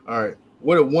All right.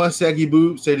 What did one saggy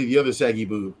boob say to the other saggy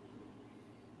boob?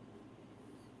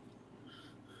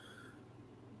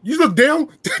 You look down?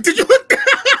 Did you look down?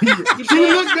 She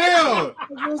looked down.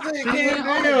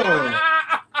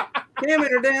 Cam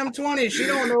in her damn 20s. She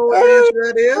don't know what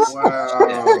answer that is.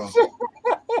 Wow.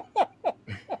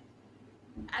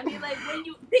 I mean, like, when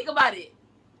you think about it.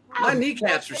 My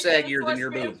kneecaps are saggier than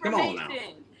your boobs. Come on now.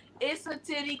 It's a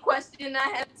titty question. I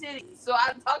have titties, so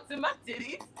I talk to my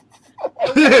titties.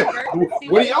 What do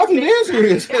y'all think the answer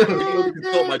is?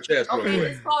 Consult my chest. Okay,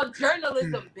 it's called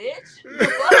journalism, bitch.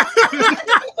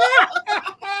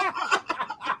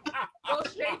 Go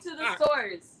straight to the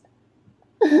source.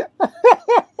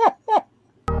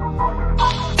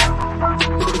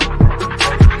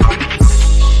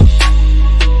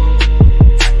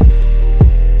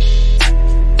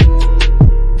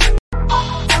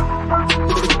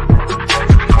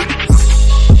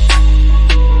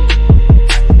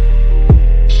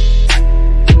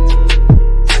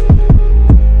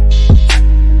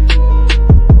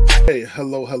 Hey,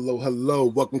 hello.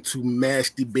 Welcome to Mash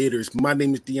Debaters. My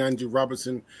name is DeAndre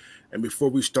Robinson, and before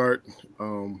we start,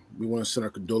 we want to send our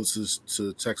condolences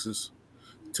to Texas,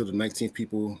 to the 19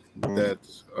 people that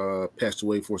passed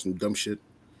away for some dumb shit.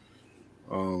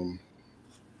 No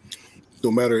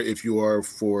matter if you are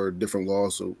for different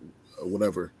laws or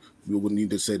whatever, we would need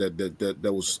to say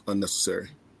that was unnecessary.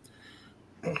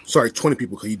 Sorry, 20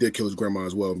 people, because he did kill his grandma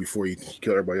as well before he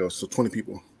killed everybody else. So 20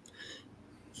 people.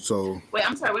 So wait,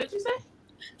 I'm sorry. What did you say?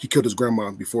 He killed his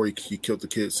grandma before he killed the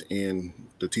kids and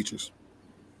the teachers.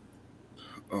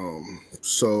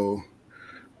 So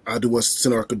I do want to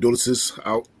send our condolences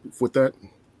out with that.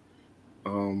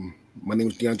 My name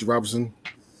is DeAndre Robinson,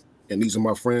 and these are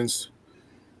my friends.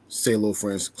 Say hello,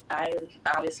 friends. I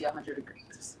obviously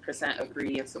 100%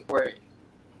 agree and support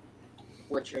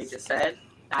what Trey just said.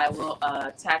 I will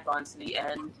tack on to the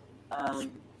end.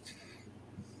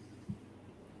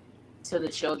 To the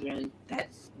children that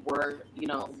were,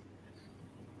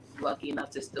 lucky enough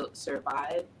to still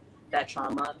survive that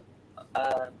trauma,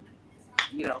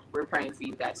 we're praying for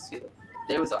you guys too.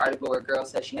 There was an article where a girl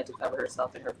said she had to cover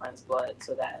herself in her friend's blood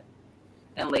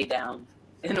and lay down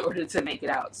in order to make it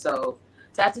out. So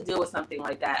to have to deal with something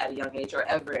like that at a young age or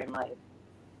ever in life,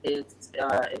 it's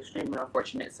extremely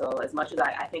unfortunate. So as much as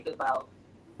I think about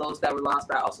those that were lost,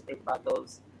 but I also think about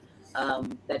those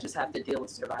that just have to deal with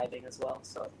surviving as well.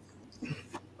 So.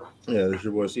 Yeah, this is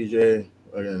your boy CJ.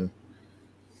 Again,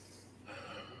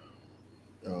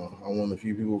 I'm one of the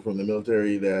few people from the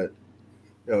military that,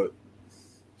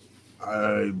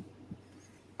 I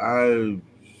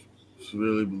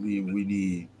really believe we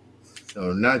need,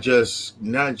 not just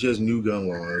new gun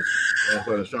laws,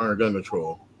 also stronger gun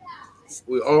control.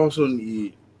 We also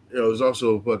need, there's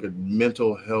also a fucking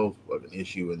mental health fucking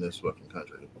issue in this fucking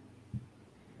country.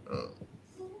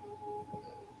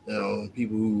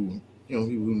 People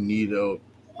who need help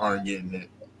aren't getting it.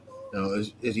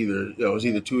 It's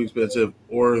either too expensive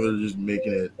or they're just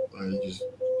making it just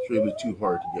really too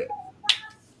hard to get.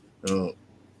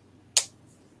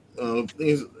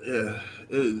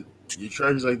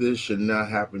 Tragedies like this should not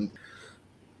happen.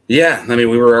 Yeah, I mean,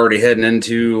 we were already heading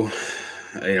into,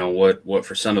 what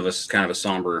for some of us is kind of a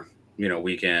somber,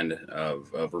 weekend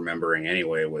of remembering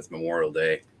anyway with Memorial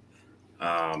Day.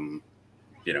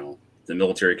 The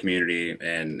military community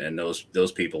and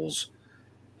those people's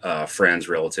friends,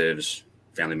 relatives,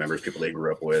 family members, people they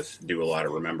grew up with, do a lot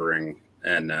of remembering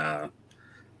and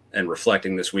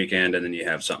reflecting this weekend. And then you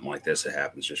have something like this that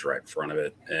happens just right in front of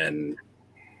it, and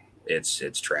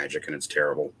it's tragic and it's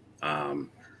terrible.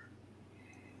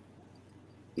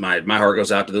 My heart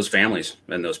goes out to those families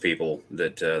and those people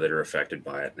that are affected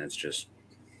by it, and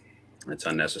it's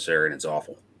unnecessary and it's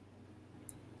awful.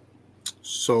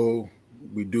 So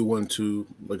we do want to,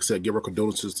 like I said, give our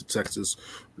condolences to Texas.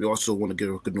 We also want to give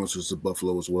our condolences to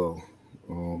Buffalo as well.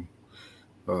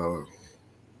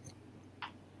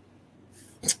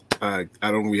 I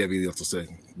don't really have anything else to say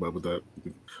about that.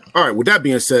 All right, with that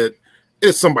being said,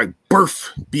 it's somebody's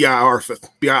BIRF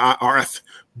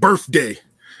birthday.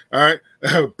 All right,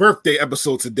 birthday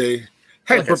episode today.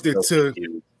 Happy birthday to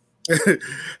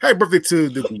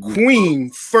the Queen,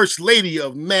 First Lady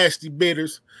of Mash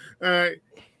Debaters. All right,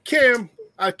 Cam.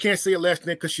 I can't say her last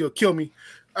name because she'll kill me.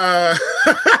 Cam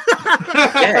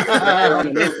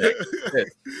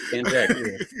Jack.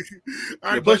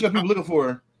 All right, bunch of people looking for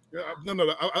her.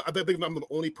 No. I think I'm the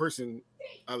only person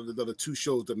out of the two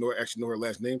shows that actually know her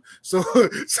last name. So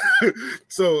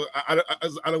I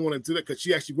don't want to do that because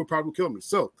she actually would probably kill me.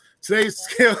 So today's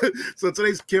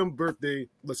Kim's birthday.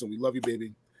 Listen, we love you,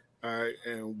 baby. All right,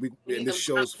 and this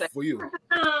show's for you.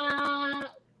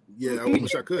 Yeah, I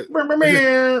wish I could.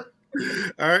 All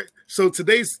All right. So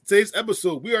today's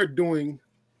episode,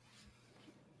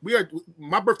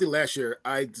 my birthday last year,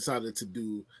 I decided to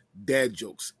do dad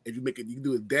jokes. If you can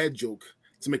do a dad joke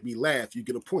to make me laugh, you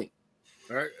get a point.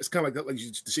 All right. It's kind of like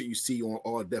the shit you see on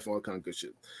All Deaf, all that kind of good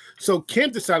shit. So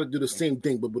Cam decided to do the same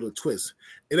thing, but with a twist.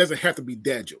 It doesn't have to be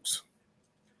dad jokes.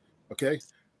 Okay.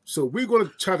 So we're going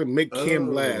to try to make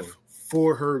Cam laugh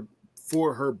for her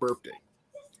birthday.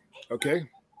 Okay.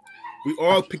 We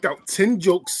all picked out 10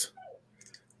 jokes.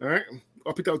 All right.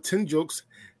 I'll pick out 10 jokes.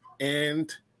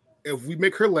 And if we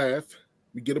make her laugh,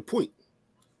 we get a point.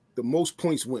 The most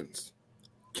points wins.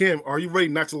 Cam, are you ready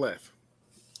not to laugh?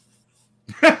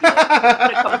 Yeah, it's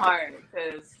gonna come hard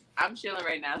because I'm chilling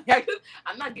right now.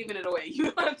 I'm not giving it away.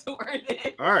 You don't have to worry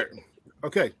it. All right.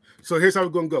 Okay. So here's how we're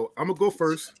going to go. I'm going to go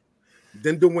first,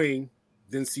 then Dwayne,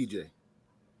 then CJ.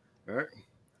 All right.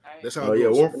 That's how it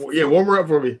goes. Warm her up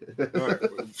for me. All right.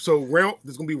 So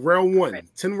there's going to be round one. Right.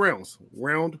 10 rounds.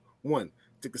 Round one.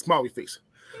 Take the smiley face.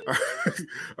 All right.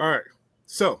 All right.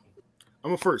 So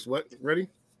I'm first. What? Ready?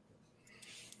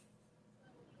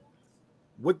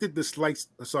 What did the slice?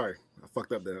 Sorry, I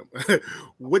fucked up there.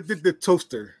 What did the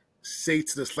toaster say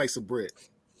to the slice of bread?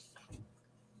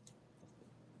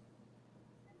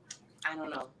 I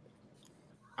don't know.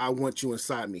 I want you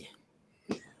inside me.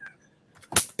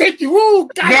 Thank you. Woo!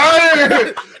 Got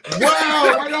it.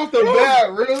 Wow! Right off the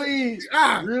bat, really?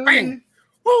 Really? Bang.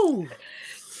 Woo!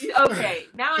 Okay,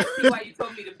 now I see why you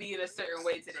told me to be in a certain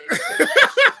way today.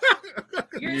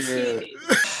 You're cheating.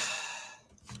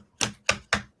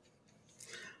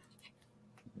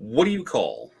 What do you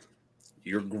call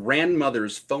your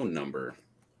grandmother's phone number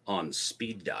on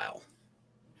speed dial?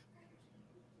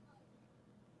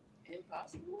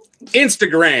 Impossible.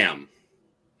 Instagram.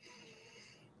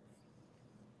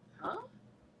 Huh?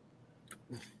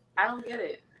 I don't get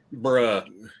it. Bruh.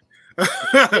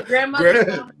 Your grandmother's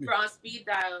phone number on speed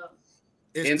dial.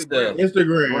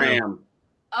 Instagram.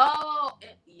 Oh,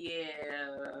 yeah.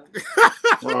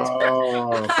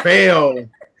 Oh, fail.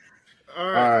 All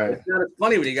right. It's not as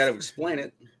funny when you got to explain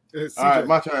it. All right,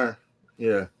 my turn.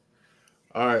 Yeah.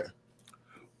 All right.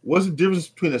 What's the difference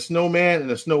between a snowman and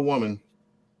a snow woman?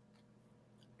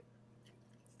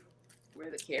 Where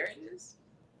the carrot is?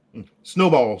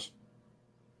 Snowballs.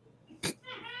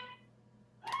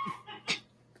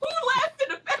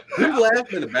 Who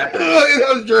laughed in the back?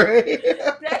 That was Dre.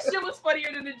 That shit was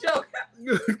funnier than the joke.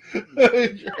 That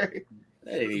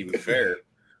ain't even fair.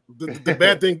 The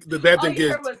bad thing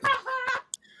is, was,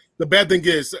 the bad thing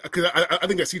is, because I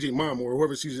think that's CJ's mom or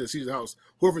whoever she's at CJ's house.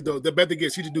 Whoever though, the bad thing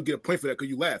is, she just do get a point for that because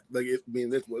you laughed. Like,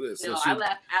 that's what it is. No, so I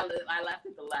laughed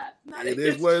at the laugh. It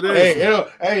is what it is.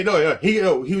 He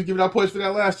was giving out points for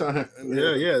that last time.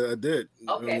 Yeah, I did.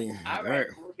 Okay, all right.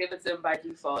 We'll give it to him by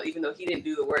default, even though he didn't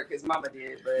do the work. His mama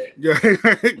did, but yeah.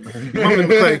 I'm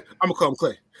gonna call him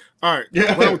Clay. All right.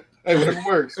 Yeah. Hey, whatever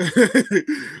works.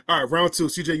 All right, round two.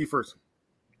 CJ, you first.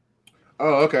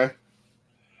 Oh, okay.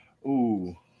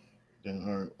 Ooh.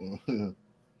 All right.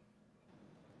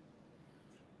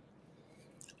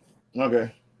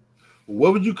 Okay.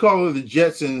 What would you call the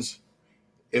Jetsons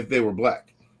if they were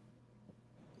black?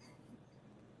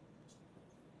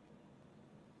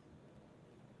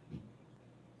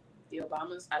 The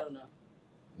Obamas? I don't know.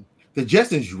 The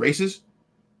Jetsons, racist?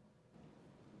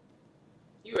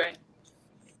 You're right.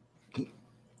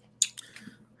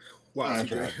 Wow.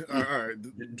 All right.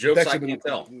 Jokes I can't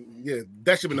tell. Yeah,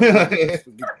 that should be get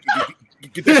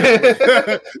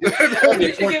that You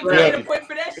should give Dwayne a point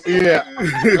for that shit. Yeah.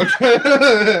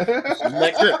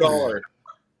 Next caller.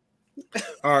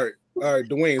 All right,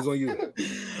 Dwayne, it's on you.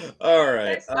 All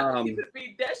right.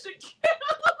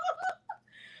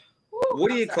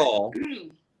 What do you call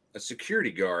a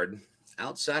security guard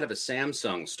outside of a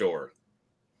Samsung store?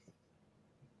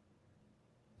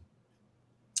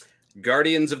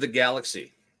 Guardians of the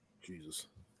Galaxy. Jesus.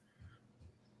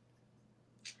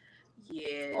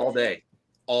 Yeah. All day.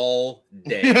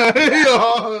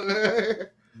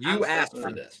 You asked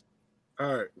for this.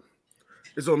 All right.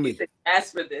 It's on me.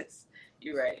 Ask for this.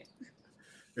 You're right.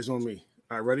 It's on me.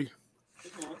 All right, ready?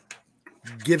 Mm-hmm.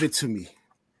 Give it to me.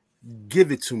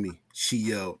 Give it to me, she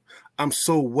yelled. I'm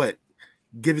so wet.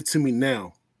 Give it to me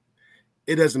now.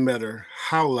 It doesn't matter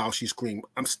how loud she screamed.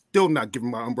 I'm still not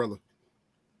giving my umbrella.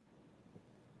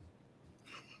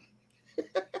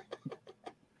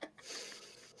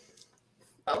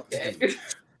 Okay.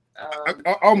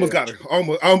 I almost got her.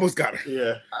 Almost got her.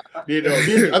 Yeah.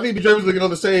 I think Dre was looking on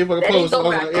the same fucking post.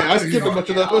 I skipped a bunch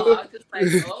of those. I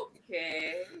was just like,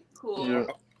 okay, cool. Yeah.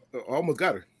 Almost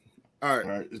got her. All right.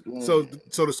 All right. So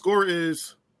the score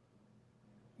is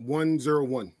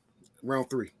 1-0-1, round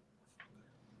 3.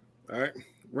 All right.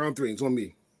 Round 3. It's on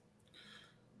me.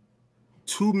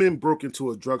 2 men broke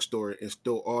into a drugstore and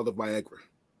stole all the Viagra.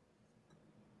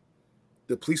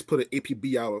 The police put an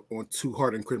APB out on 2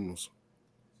 hardened criminals.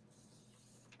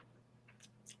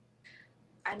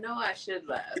 I know I should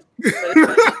laugh.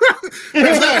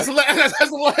 That's a laugh.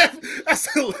 That's a laugh.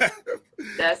 That's a laugh.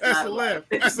 That's That's not a laugh.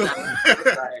 That's That's a not laugh.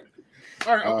 sorry.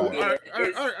 All right. All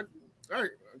All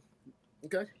right.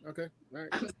 Okay. All right.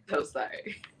 I'm so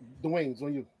sorry. Dwayne, it's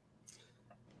on you.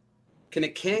 Can a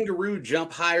kangaroo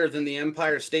jump higher than the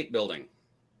Empire State Building?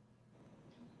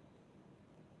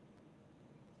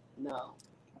 No.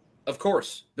 Of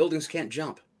course. Buildings can't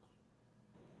jump.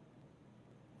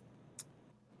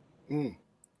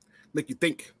 Make you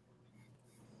think.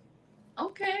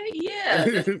 Okay,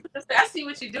 yeah. I see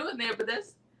what you're doing there, but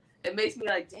it makes me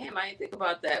like, damn, I didn't think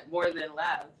about that more than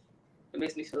laugh. It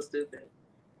makes me feel stupid.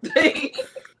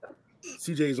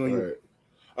 CJ's on you.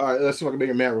 All right, let's see if I can make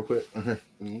it mad real quick.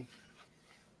 Mm-hmm.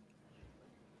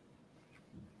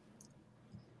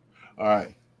 All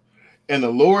right. And the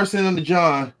Lord said unto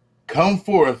John, come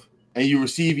forth and you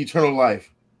receive eternal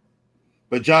life.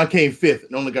 But John came 5th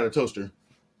and only got a toaster.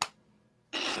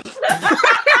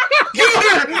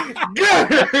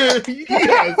 Good.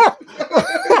 Yes.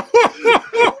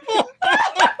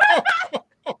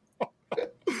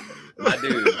 My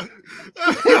dude.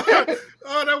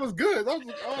 Oh, that was good. That was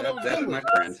That's good. my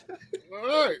friend.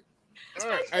 All right. I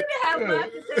should have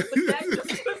laughed at that, but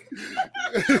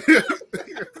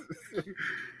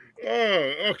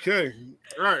that Okay.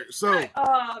 All right. So,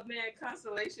 oh man,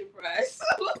 consolation prize.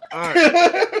 all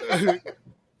right.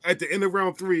 At the end of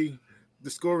round 3, the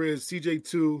score is CJ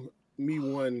 2, me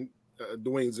 1,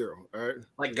 Dwayne 0. All right.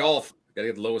 Like golf. Gotta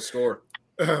get the lowest score.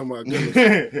 Oh my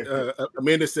goodness.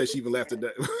 Amanda said she even laughed at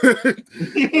that. Oh my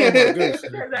goodness.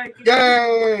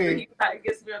 Yay. He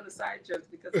gets me on the side jokes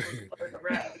because I'm floating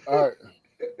around. All right.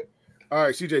 All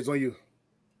right, CJ, it's on you.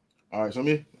 All right, so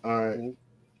me. All right.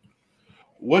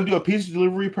 What do a pizza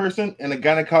delivery person and a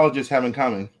gynecologist have in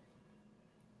common?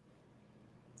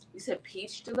 You said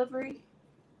peach delivery?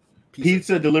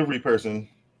 Pizza delivery person.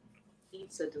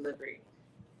 Pizza delivery.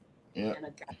 Yeah. And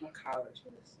a gynecologist.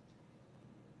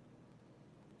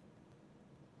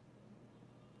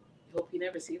 Hope you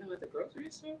never see them at the grocery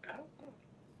store? I don't know.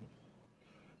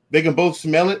 They can both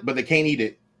smell it, but they can't eat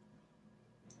it.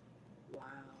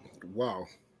 Wow.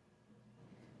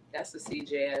 That's a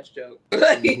CJ ass joke.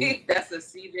 That's a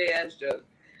CJ ass joke.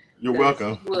 You're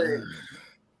welcome. Would.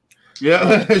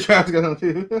 Yeah, try to get on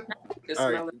too. They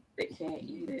smell it, they can't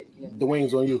eat it. Yeah.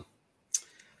 Dwayne's on you.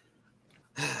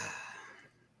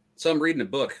 So I'm reading a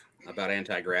book about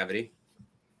anti-gravity.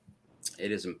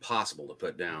 It is impossible to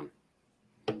put down.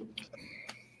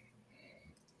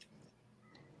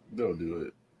 Don't do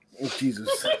it. Oh,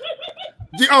 Jesus.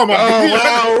 Oh my Oh God.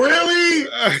 wow, really?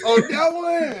 Oh, that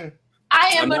one.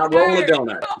 I'm not rolling a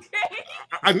donut.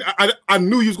 Okay. I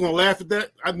knew you was gonna laugh at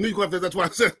that. I knew you were gonna laugh at that. That's why I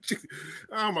said,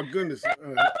 oh my goodness.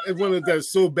 It's one of that's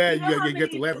so bad you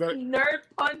get to laugh at it. Nerd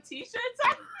pun t-shirts.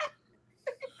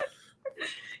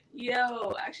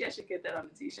 Yo, actually I should get that on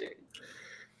the t-shirt.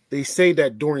 They say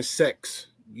that during sex,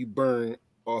 you burn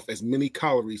off as many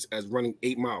calories as running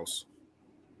 8 miles.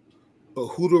 But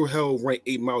who the hell ran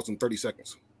 8 miles in 30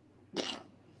 seconds?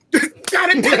 Got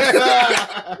it.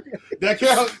 That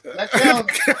counts. That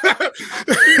counts.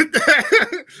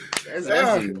 That's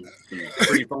some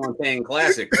pretty Fontaine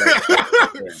classic.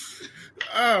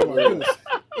 Oh my goodness.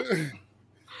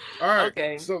 All right.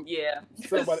 Okay. So yeah.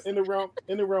 So by the end of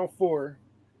round 4,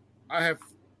 I have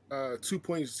 2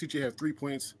 points. CJ has 3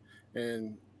 points,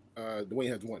 and Dwayne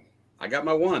has 1. I got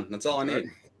my 1. That's all I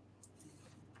need.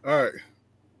 All right.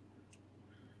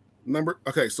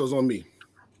 Okay, so it's on me.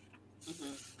 Mm-hmm.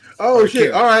 Oh All right,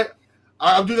 shit! Kim. All right,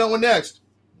 I'll do that one next.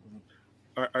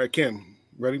 All right, Kim,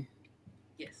 ready?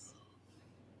 Yes.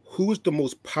 Who is the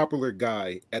most popular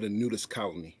guy at a nudist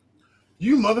colony?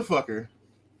 You motherfucker.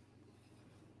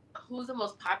 Who's the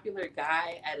most popular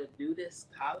guy at a nudist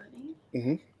colony?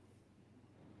 Mm-hmm.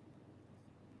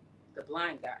 The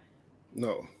blind guy.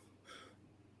 No.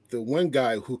 The one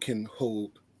guy who can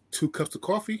hold 2 cups of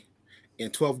coffee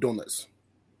and 12 donuts.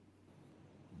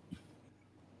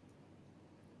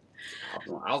 I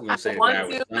was going to say One, that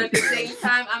two, but at the same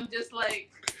time, I'm just like.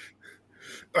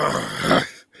 That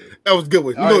was a good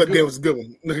one. You All know right, that was a good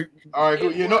one. All right,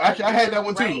 good. You know, actually, I had that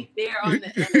one too. Right there on the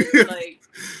end, like.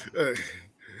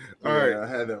 All right. I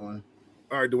had that one.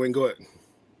 All right, Dwayne, go ahead.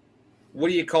 What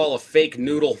do you call a fake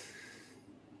noodle?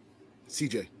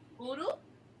 CJ. Poodle?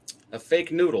 A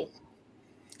fake noodle.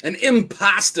 An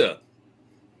impasta.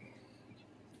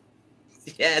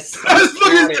 Yes. That's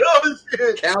fucking Count it. dumb as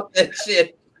shit. Count that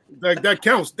shit. That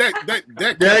counts. That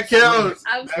counts.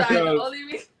 I'm That sorry.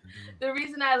 counts. The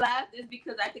reason I laughed is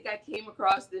because I think I came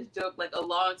across this joke like a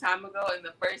long time ago, and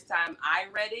the first time I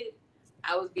read it,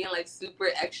 I was being like super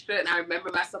extra, and I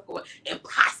remember myself going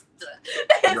imposter.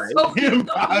 And Right. so when you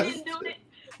didn't do it,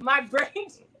 my brain.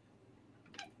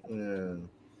 Yeah.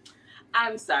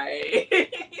 I'm sorry.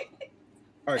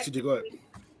 All right, CJ, go ahead.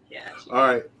 Yeah. All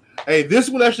right. Hey, this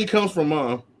one actually comes from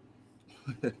mom.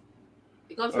 It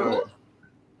comes from who?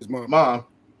 It's mom. Mom.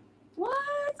 What?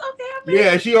 Okay.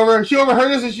 Yeah, she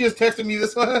overheard us and she just texted me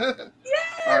this one.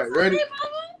 Yes. All right, ready? Okay,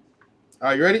 mama. All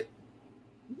right, you ready?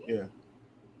 Yeah.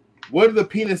 What did the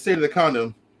penis say to the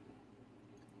condom?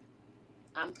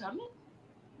 I'm coming.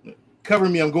 Cover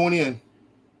me, I'm going in.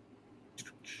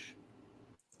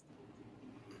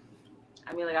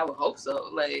 I mean, like, I would hope so.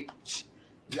 Like,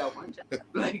 you got one job.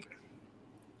 Like,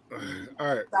 All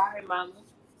right. sorry, mama.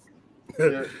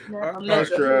 Yeah. Nice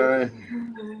try. All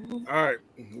right,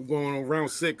 we're going on round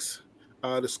 6.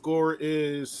 The score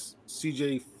is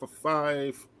CJ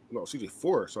 5. No, CJ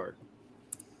 4. Sorry,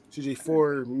 CJ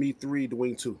 4, me 3,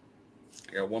 Dwayne 2.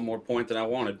 I got one more point than I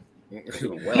wanted.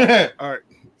 Doing well. All right,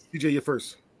 CJ, you're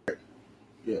first.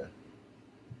 Yeah.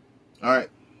 All right.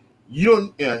 You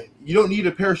don't need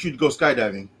a parachute to go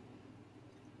skydiving.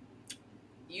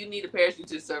 You need a parachute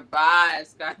to survive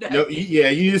skydiving. No, yeah,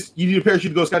 you need a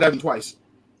parachute to go skydiving twice.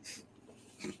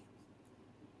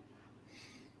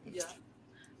 Yeah.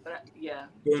 But yeah.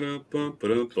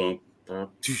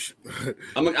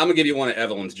 I'm gonna give you one of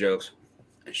Evelyn's jokes.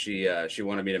 She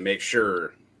wanted me to make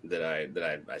sure that I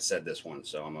said this one,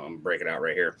 so I'm gonna break it out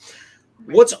right here.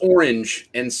 What's orange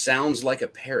and sounds like a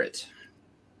parrot?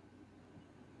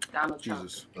 Donald Trump.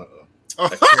 Jesus. A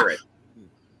carrot.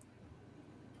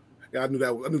 Yeah, I knew that.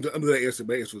 I knew that answer.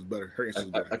 My answer was better. Her answer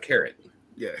was better. A carrot.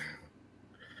 Yeah.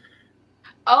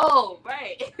 Oh,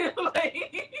 right.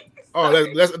 Like, Oh,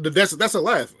 that's a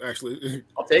laugh, actually.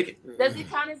 I'll take it. does it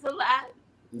count as a laugh?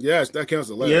 Yes, that counts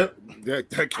as a laugh. Yep. That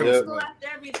I'm counts as a still laugh. after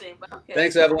everything, but okay.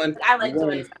 Thanks, Evelyn. I like You're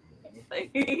doing welcome.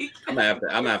 it. I'm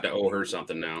gonna have to owe her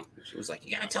something now. She was like,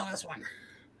 "You gotta tell this one."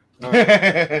 All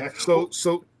right.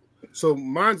 So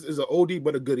mine is an oldie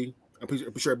but a goodie. I'm pretty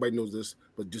sure everybody knows this,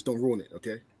 but just don't ruin it,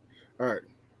 okay? All right.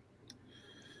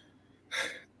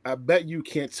 I bet you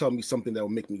can't tell me something that will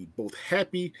make me both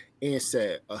happy and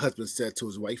sad, a husband said to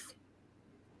his wife.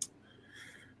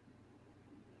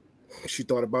 She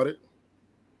thought about it.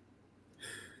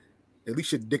 At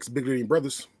least your dick's bigger than your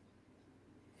brother's.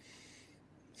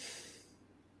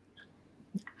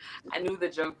 I knew the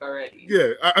joke already.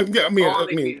 Yeah, I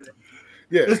mean,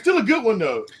 yeah. It's still a good one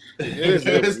though. It is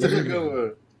It's still a good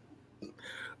one.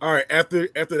 All right, after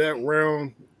that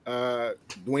round,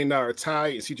 Dwayne and I are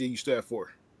tied, and CJ, you still have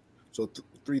 4. So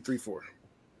 3-3-4.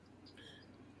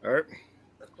 All right.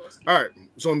 All right,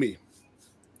 it's on me.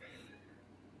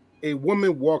 A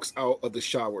woman walks out of the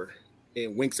shower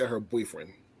and winks at her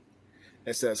boyfriend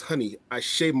and says, "Honey, I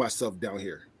shaved myself down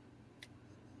here."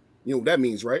 You know what that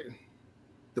means, right?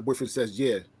 The boyfriend says,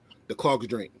 "Yeah, the clogs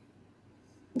drink."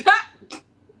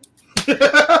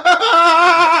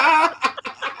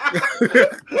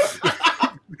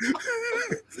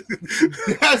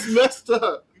 That's messed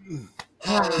up.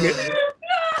 I'm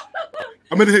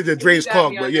gonna hit the drains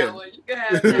clog, but yeah.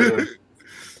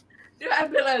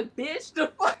 I'd be like, bitch, the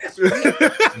fuck is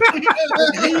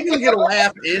How you gonna get a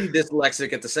laugh and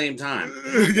dyslexic at the same time?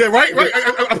 Yeah, right.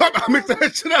 I mixed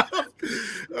that shit up.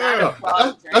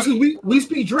 That's because we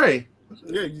speak Dre.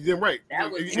 Yeah, you're right.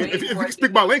 That was If way you more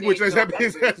speak my language,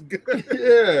 significant. that's good.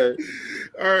 Yeah.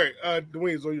 All right,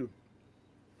 Dwayne, it's on you.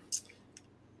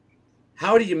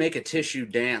 How do you make a tissue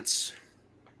dance?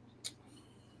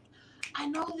 I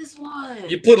know this one.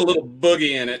 You put a little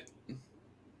boogie in it.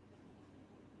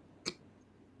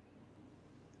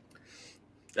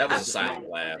 That was a silent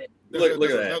laugh. Look at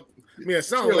that. I mean, a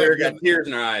sound Earlier laugh. got tears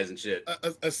in her eyes and shit.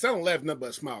 A sound laugh, nothing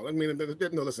but a smile. I mean, no,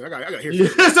 listen, I got here.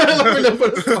 Yes, I love it for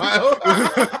the smile.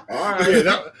 All right.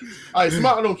 Yeah, all right,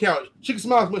 smile don't count. She can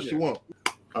smile as much as she wants.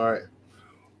 All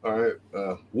right.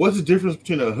 What's the difference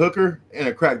between a hooker and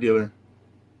a crack dealer?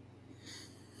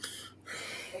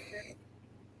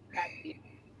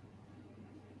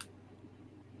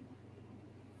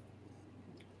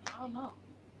 I don't know.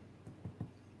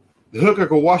 The hooker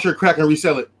can wash her crack and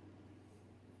resell it.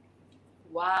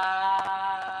 Wow.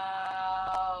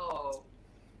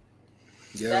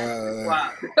 Yeah.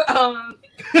 Wow.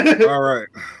 All right.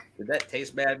 Did that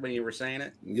taste bad when you were saying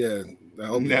it? Yeah. I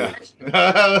hope Nah.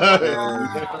 Not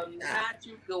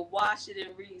you could wash it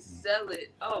and resell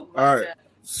it. Oh my All right. God.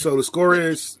 So the score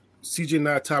is CJ and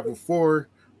I top of 4.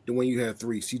 Dwayne, you had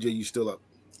 3. CJ, you still up.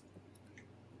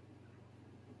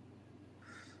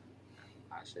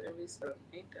 Probably so.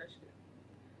 Ain't that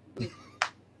shit?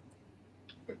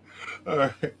 All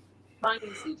right. Fine,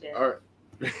 CJ. All right.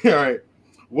 All right.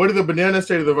 What did the banana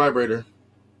say to the vibrator?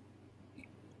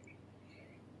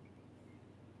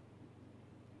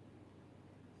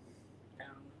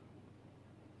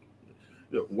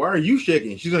 Why are you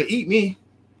shaking? She's gonna eat me.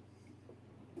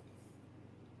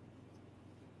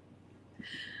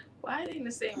 Why are they in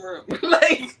the same room?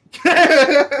 Like,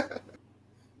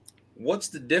 What's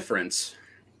the difference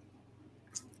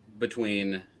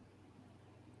between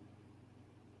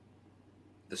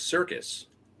the circus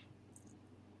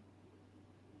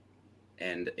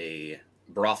and a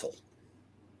brothel?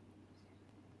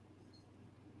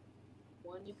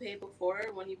 one you pay before,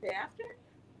 one you pay after?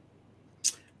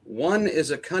 One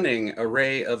is a cunning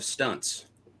array of stunts.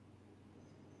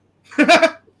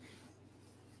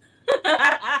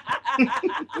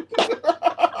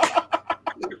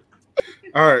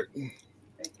 All right.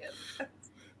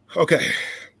 Okay.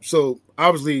 So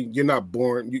obviously you're not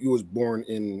born. You was born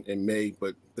in May,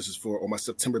 but this is for all my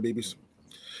September babies.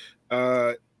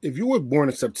 If you were born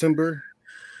in September,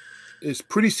 it's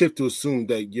pretty safe to assume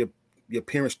that your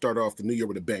parents start off the new year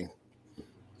with a bang.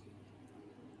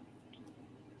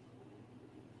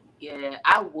 Yeah,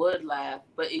 I would laugh,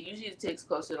 but it usually takes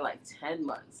closer to like 10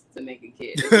 months to make a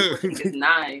kid. It's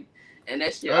 9, and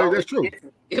that shit. That's true.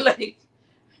 Like,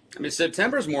 I mean,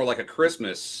 September's more like a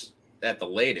Christmas at the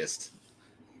latest.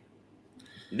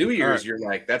 New Year's, right. You're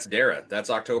like, that's Dara.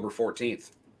 That's October 14th.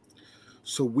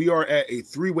 So we are at a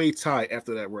 3-way tie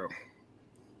after that round.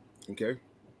 Okay.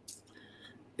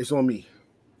 It's on me.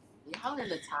 y'all in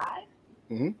the tie?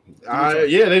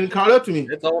 Yeah, they didn't caught up to me.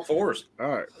 It's all fours. All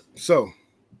right. So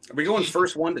Are we going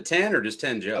first 1 to 10 or just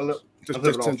 10 jokes? just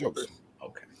it all 10 jokes.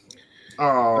 Okay. Oh,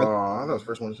 I thought it was the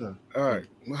first one to say. All right.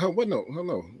 Well, what? No.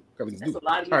 That's a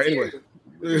lot of All right. Anyway.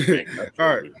 material. All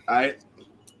right. All right.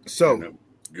 So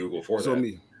Google for it's that. on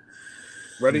me.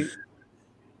 Ready?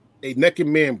 A naked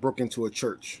man broke into a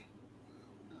church.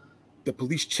 The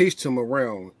police chased him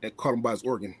around and caught him by his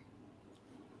organ.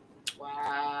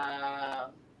 Wow.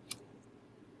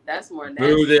 That's more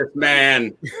nasty. Boo this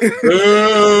man.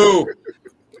 Boo.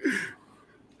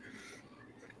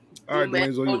 All right,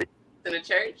 Dwayne's on you. In a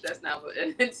church? That's not what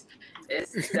it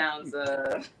sounds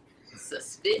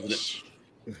suspicious.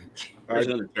 All Here's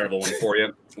right. another terrible one for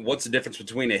you. What's the difference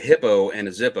between a hippo and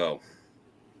a Zippo?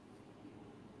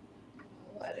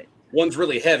 What? One's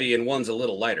really heavy and one's a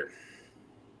little lighter.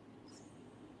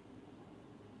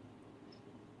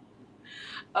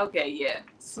 Okay, yeah.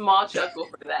 Small chuckle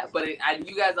for that, but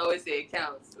you guys always say it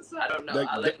counts, so I don't know.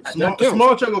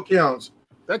 Small chuckle counts.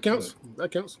 That counts. I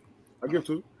give it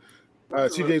to you. All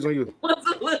right, CJ's on you. What's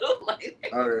a little lighter?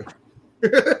 All right.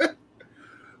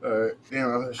 All right.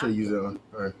 Damn, I should use that one.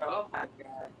 All right. Oh my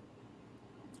god.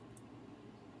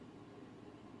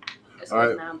 That's All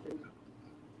right.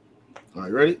 All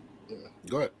right, ready?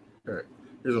 Go ahead. All right.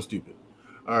 Here's one stupid.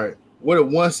 All right. What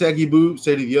did one saggy boob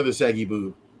say to the other saggy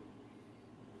boob?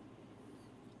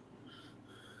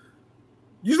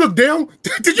 You look down?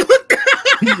 Did you look down?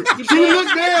 She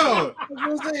looked down.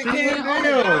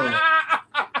 Damn.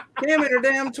 Damn it, her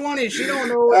damn 20. She don't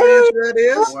know what answer that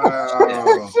is.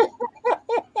 Wow.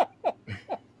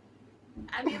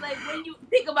 I mean, like, when you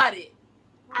think about it.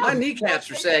 My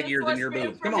kneecaps are saggier than your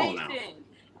boobs. Come on now.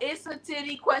 It's a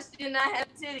titty question. I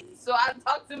have titties, so I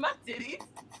talk to my titties.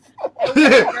 What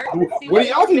do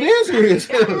y'all think the answer is?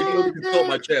 Consult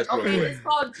my chest real Okay, quick. it's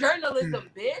called journalism,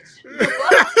 bitch.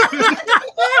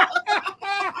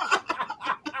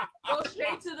 Go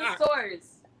straight to the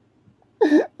source.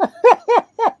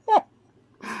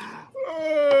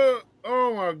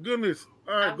 Oh my goodness!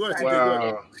 All right, go ahead.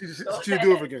 Wow. She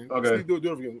do it again. Okay. She do it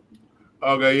again.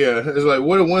 Okay, yeah. It's like,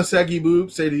 what did one saggy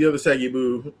boob say to the other saggy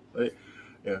boob? Like,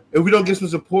 yeah. If we don't get some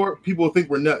support, people will think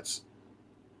we're nuts.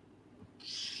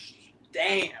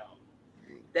 Damn.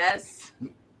 That's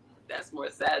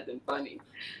more sad than funny.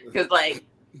 Because, like,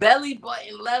 belly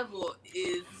button level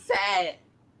is sad.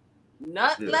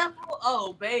 Nut level?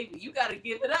 Oh, baby. You got to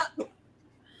give it up. You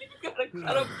got to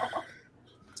cut them off.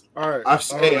 All right. I've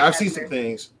seen some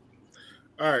things.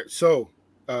 All right. So,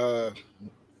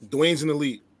 Dwayne's in the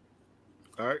lead.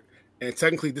 All right. And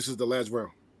technically, this is the last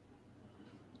round.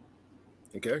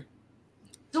 Okay.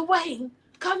 Dwayne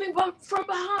coming from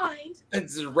behind.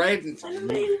 It's right. And the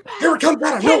lady back. Here it comes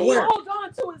out of Can he nowhere. hold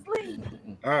on to his lead?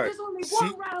 All right. There's only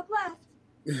one round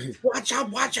left. Watch out.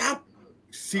 Watch out.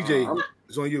 CJ,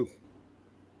 it's on you.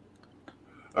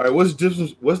 All right, what's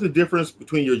the difference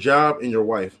between your job and your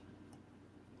wife?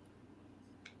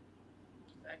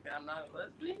 I'm not a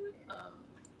lesbian.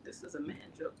 This is a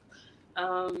man joke.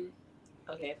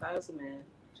 Okay, if I was a man,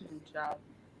 job,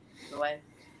 Like,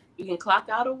 you can clock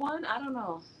out of one. I don't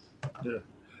know. Yeah.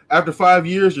 After 5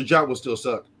 years, your job will still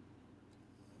suck.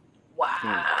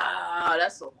 Wow,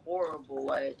 that's a horrible.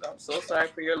 Like, I'm so sorry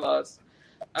for your loss.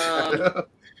 All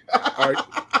right,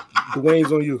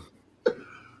 Dwayne's on you.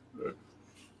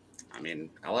 I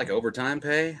mean, I like overtime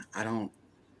pay. I don't.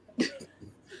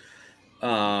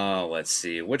 Let's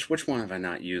see. Which one have I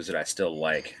not used that I still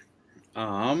like?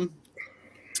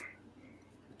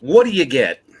 What do you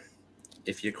get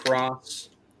if you cross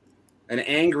an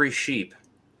angry sheep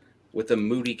with a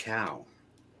moody cow?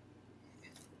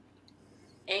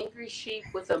 Angry sheep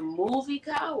with a movie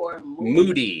cow or a movie?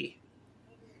 Moody.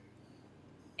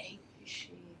 Angry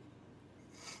sheep.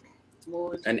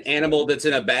 Moody. An animal that's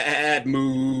in a bad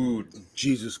mood.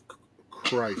 Jesus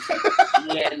Christ.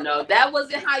 Yeah, no, that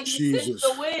wasn't how you Jesus. sent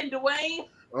the win, Dwayne.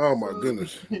 Oh my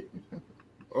goodness.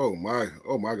 Oh my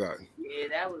God. Yeah,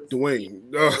 that was Dwayne.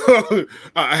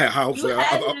 I had high hopes. You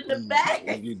had it in the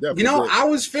bag. You You know, did. I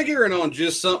was figuring on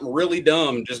just something really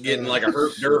dumb, just getting like a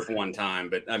Herp Derf one time,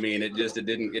 but I mean, it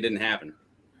didn't happen.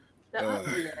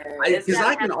 Because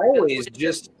I can always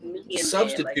just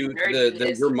substitute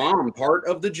your mom part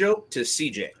of the joke to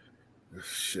CJ.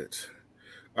 Shit.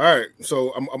 All right,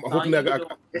 so I'm hoping that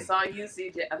it's on you,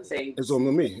 CJ. I'm saying it's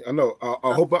on me. I know.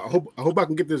 I hope I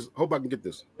can get this. Hope I'm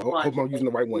using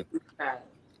the right one.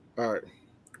 All right,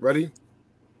 ready?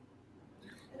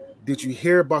 Did you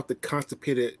hear about the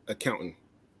constipated accountant?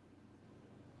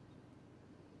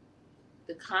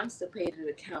 The constipated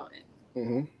accountant.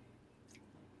 Mm-hmm.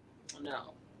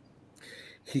 No.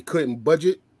 He couldn't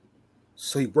budget,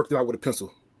 so he worked it out with a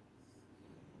pencil.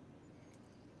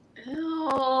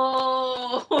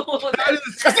 Oh,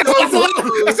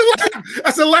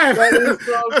 that's a laugh. That is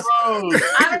so gross.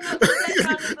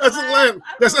 That's a laugh.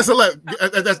 That's a laugh.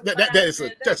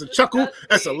 That's a chuckle.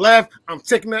 That's a laugh. I'm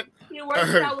taking that. You worked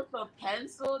it out with a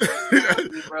pencil.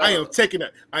 I am taking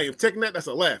that. That's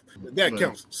a laugh. That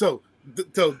counts. So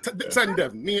sudden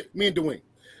death. Me and Dwayne.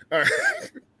 All right.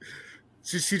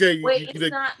 CJ, wait, it's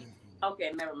not.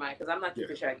 Okay, never mind. Because I'm not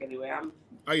keeping track anyway.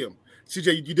 I am.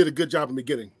 CJ, you did a good job in the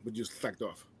beginning, but you just slacked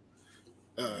off.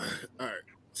 All right.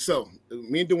 So,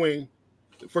 me and Dwayne,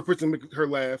 the first person to make her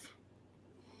laugh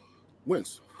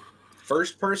wins.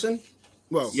 First person?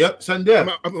 Well, yep, sudden death.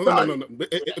 No.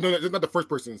 It's not the first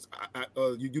person.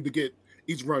 You do get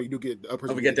each round. You do get a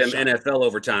person. We get them NFL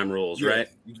overtime rules, right?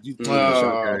 You get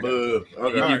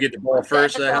the ball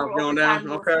first. How it's going down?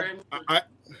 Okay.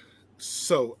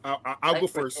 I'll go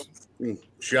first.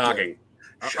 Shocking.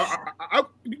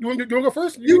 You want to go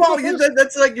first?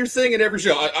 That's like you're saying in every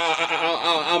show.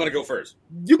 I'm going to go first.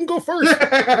 You can go first.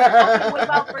 Okay, what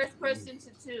about first person to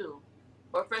 2?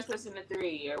 Or first person to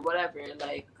 3 or whatever?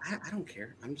 Like I don't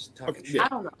care. I'm just talking shit. I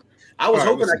don't know. I was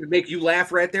hoping I could make you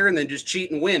laugh right there and then just cheat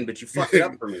and win, but you fucked it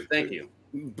up for me. Thank you.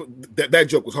 But that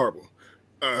joke was horrible.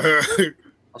 I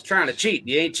was trying to cheat.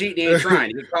 You ain't cheating, you ain't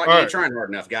trying. You ain't trying hard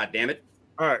enough, God damn it.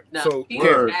 All right. No, so he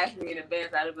asked me in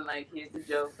advance. I'd have been like, here's the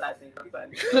jokes. I think I'm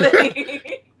funny.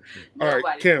 All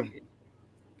right, Kim.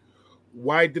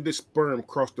 Why did the sperm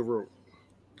cross the road?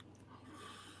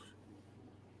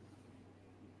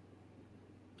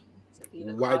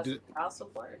 Why did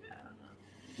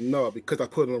No, because I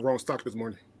put in the wrong stock this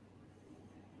morning.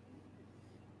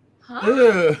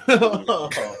 Huh?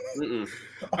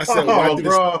 I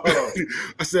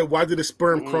said, why did the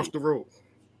sperm cross the road?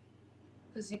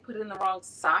 Because you put in the wrong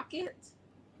socket?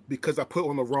 Because I put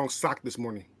on the wrong sock this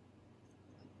morning.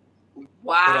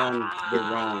 Wow. Put on the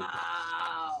wrong.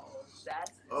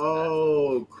 That's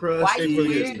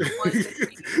Crusty.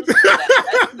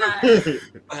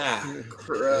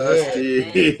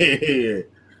 Crusty.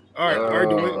 All right,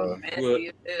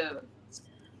 Dwayne.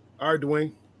 All right,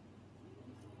 Dwayne.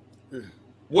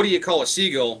 What do you call a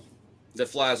seagull that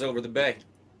flies over the bay?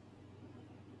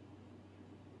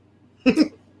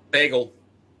 Bagel.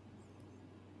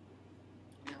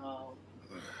 No.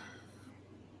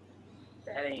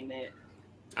 That ain't it.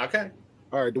 Okay.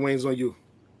 All right, Dwayne's on you.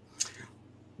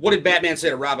 What did Batman say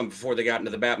to Robin before they got into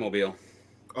the Batmobile?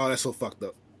 Oh, that's so fucked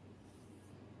up.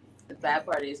 The bad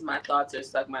part is my thoughts are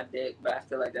suck my dick, but I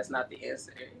feel like that's not the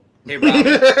answer. Hey, Robin,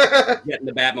 get in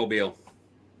the Batmobile.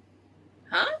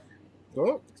 Huh?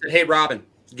 Oh. Said, hey, Robin,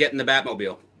 get in the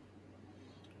Batmobile.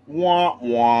 Wah,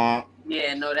 wah.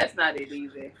 Yeah, no, that's not it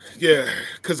either. Yeah,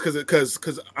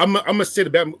 because I'm gonna say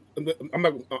the Batman. I'm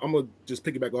gonna just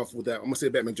piggyback off with that. I'm gonna say a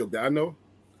Batman joke that I know.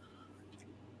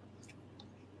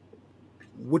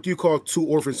 What do you call 2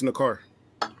 orphans in a car?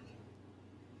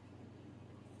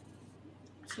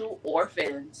 2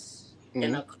 orphans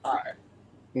in a car.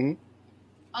 Mm-hmm.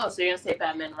 Oh, so you're gonna say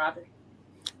Batman and Robin?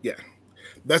 Yeah,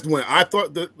 That's the one I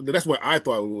thought. That's what I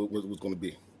thought was going to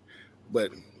be.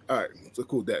 But all right, so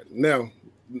cool. That now,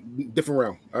 different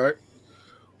round. All right.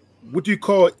 What do you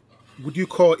call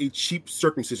a cheap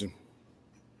circumcision?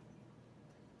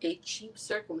 A cheap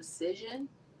circumcision?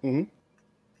 Mm-hmm.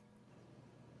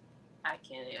 I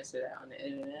can't answer that on the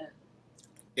internet.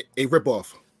 A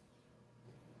ripoff.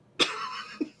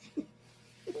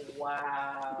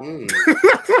 Wow.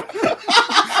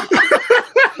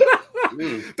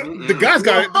 The guys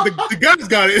got it. The guys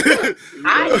got it.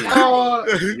 I know.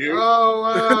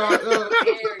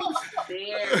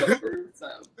 Very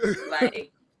gruesome.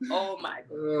 Like, oh my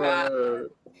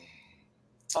god.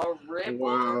 A rip.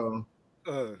 Wow.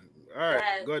 All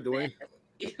right, go ahead, Dwayne.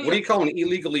 What do you call an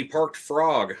illegally parked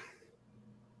frog?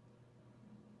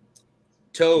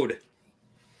 Toad.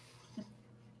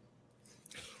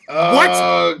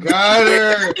 Oh, got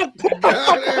her.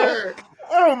 Got her.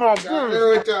 Oh my Got god. her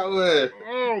with that one.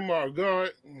 Oh my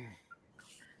god.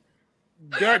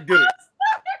 That did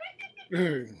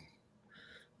it.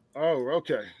 Oh,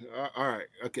 okay. All right.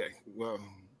 Okay. Well.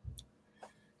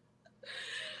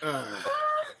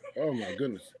 Oh my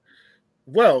goodness.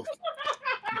 Well,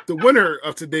 the winner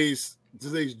of today's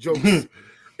jokes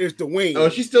is Dwayne. Oh,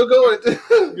 she's still going.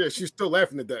 Yeah, she's still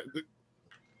laughing at that.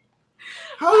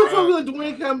 How the fuck will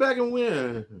Dwayne come back and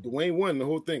win? Dwayne won the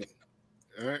whole thing.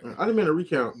 All right. I didn't mean to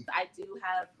recount. I do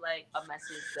have like a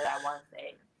message that I want to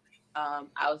say.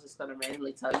 I was just gonna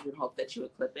randomly tell you and hope that you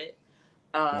would clip it.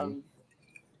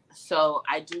 So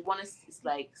I do want to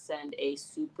like send a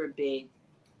super big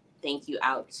thank you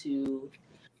out to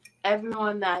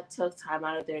everyone that took time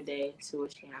out of their day to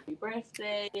wish me happy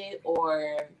birthday,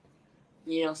 or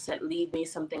leave me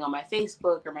something on my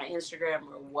Facebook or my Instagram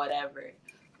or whatever.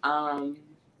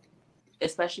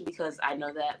 Especially because I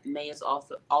know that May is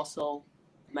also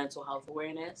mental health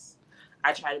awareness.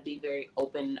 I try to be very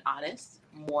open and honest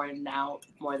more than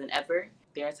ever.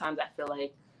 There are times I feel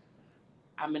like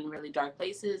I'm in really dark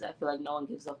places. I feel like no one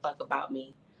gives a fuck about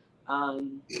me.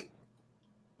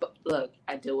 But look,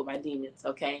 I deal with my demons,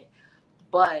 okay?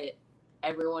 But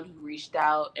everyone who reached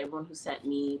out, everyone who sent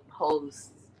me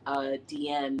posts,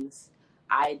 DMs,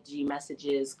 IG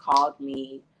messages, called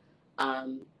me,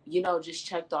 just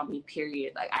checked on me,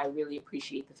 period. Like, I really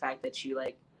appreciate the fact that you,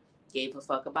 like, gave a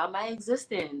fuck about my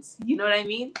existence. You know what I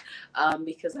mean?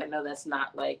 Because I know that's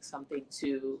not, like, something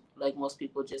to, like, most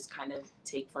people just kind of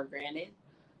take for granted.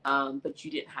 But you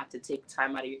didn't have to take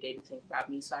time out of your day to think about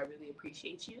me, so I really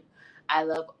appreciate you. I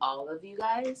love all of you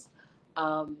guys.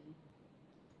 And,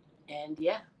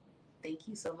 yeah, thank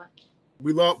you so much.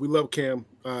 We love Cam.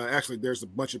 Actually, there's a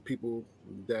bunch of people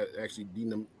that actually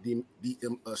DM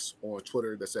us on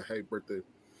Twitter that said happy birthday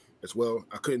as well.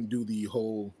 I couldn't do the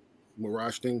whole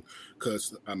Mirage thing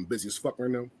because I'm busy as fuck right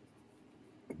now.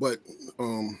 But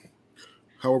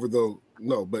however,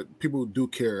 but people do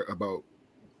care about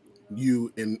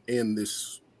you in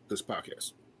this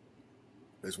podcast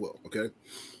as well. Okay,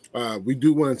 we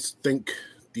do want to thank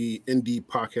the indie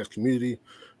podcast community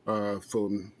for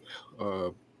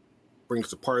bringing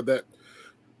us a part of that.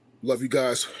 Love you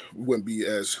guys. We wouldn't be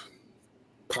as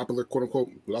popular, quote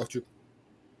unquote, without you.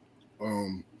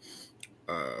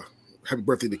 Happy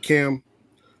birthday to Cam.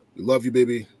 We love you,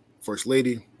 baby. First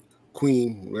lady,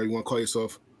 queen, whatever you want to call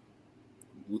yourself.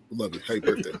 We love you. Happy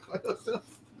birthday.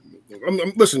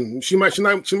 Listen, she might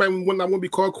not want to be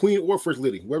called queen or first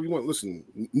lady, whatever you want. Listen,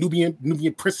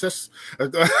 Nubian princess.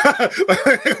 like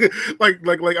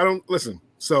I don't listen.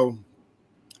 So,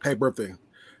 happy birthday.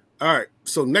 All right.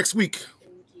 So next week.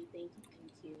 Thank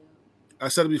you. I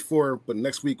said it before, but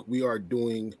next week we are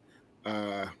doing.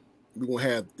 We're gonna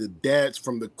have the dads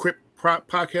from the Crip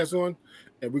podcast on,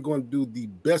 and we're gonna do the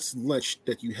best lunch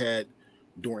that you had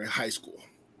during high school.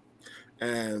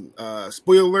 And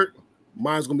spoiler alert,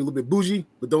 mine's gonna be a little bit bougie,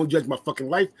 but don't judge my fucking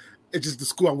life. It's just the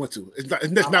school I went to.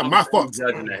 It's not my fault.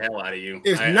 Judging the hell out of you.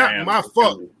 It's not my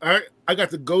fault. All right, I got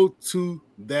to go to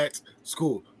that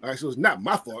school. All right, so it's not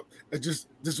my fault. It's just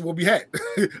this is what we had.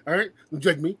 All right, don't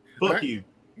judge me. Fuck right? you.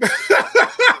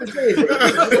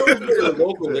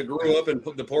 Local that grew up in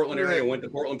the Portland area, went to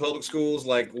Portland public schools.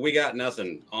 Like, we got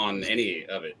nothing on any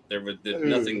of it.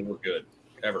 Nothing was good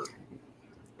ever.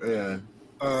 Yeah.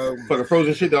 For the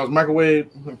frozen shit that was microwave.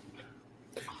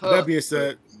 That being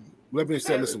said,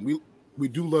 listen, we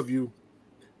do love you.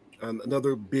 And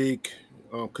another big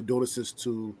condolences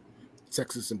to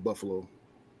Texas and Buffalo.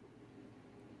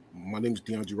 My name is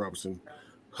DeAndre Robertson.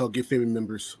 Hug your family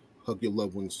members. Hug your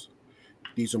loved ones.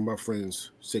 These are my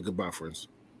friends. Say goodbye, friends.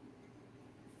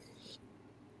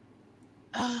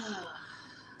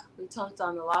 We talked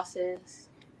on the losses.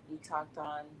 We talked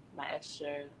on my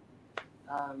extra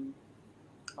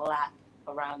lap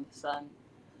around the sun.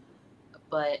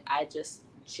 But I just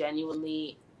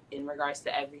genuinely, in regards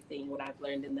to everything, what I've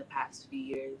learned in the past few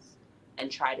years, and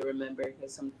try to remember,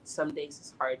 because some days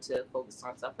it's hard to focus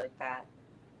on stuff like that.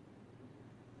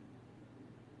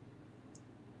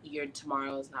 Your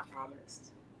tomorrow is not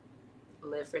promised.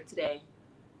 Live for today.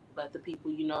 Let the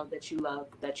people you know that you love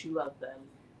them.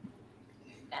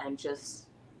 And just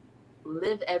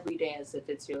live every day as if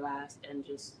it's your last, and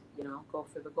just, go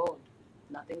for the gold.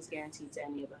 Nothing's guaranteed to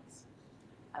any of us.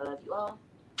 I love you all.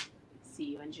 See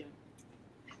you in June.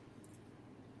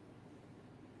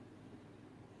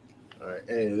 All right,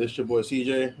 hey, this is your boy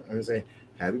CJ. I'm gonna say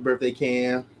happy birthday,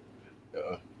 Cam.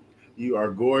 You are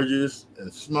gorgeous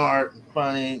and smart and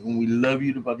funny, and we love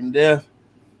you to fucking death.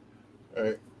 All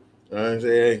right, I'm gonna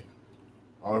say, hey,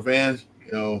 all our fans,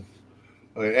 okay,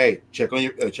 hey, check on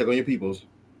your peoples.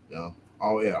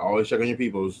 Always check on your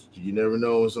peoples. You never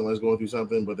know when someone's going through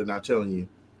something, but they're not telling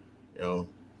you.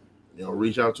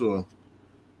 Reach out to them.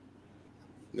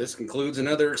 This concludes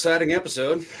another exciting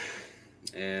episode.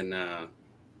 And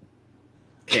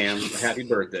Cam, happy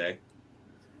birthday.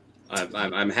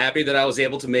 I'm happy that I was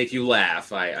able to make you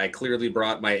laugh. I clearly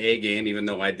brought my A game, even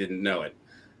though I didn't know it.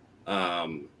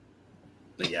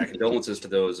 But yeah, condolences to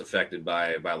those affected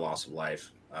by loss of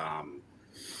life.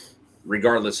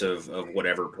 Regardless of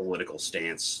whatever political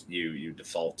stance you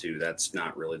default to, that's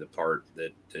not really the part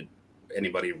that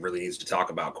anybody really needs to talk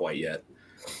about quite yet.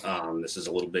 This is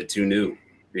a little bit too new,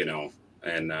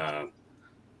 and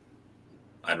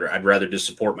I'd rather just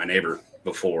support my neighbor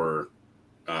before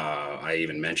I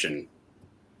even mention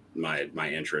my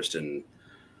interest in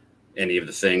any of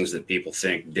the things that people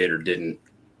think did or didn't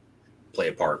play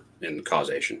a part in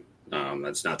causation.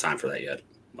 That's not time for that yet.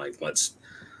 Like, let's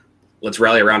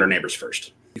rally around our neighbors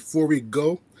first. Before we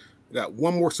go, I got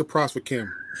one more surprise for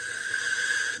Kim.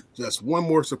 Just one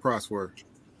more surprise for her.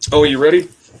 Oh, you ready?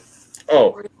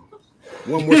 Oh,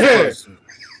 one more surprise.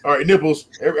 All right, nipples.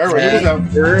 All right, nipples out.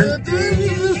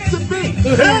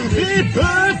 Happy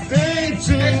birthday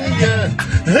to you.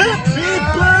 Happy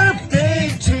birthday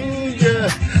to you.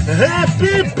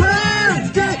 Happy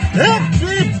birthday.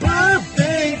 Happy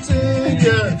birthday to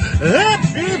you.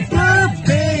 Happy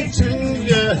birthday to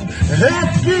you.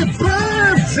 Happy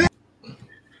birthday.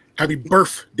 Happy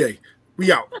birthday.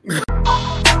 We out.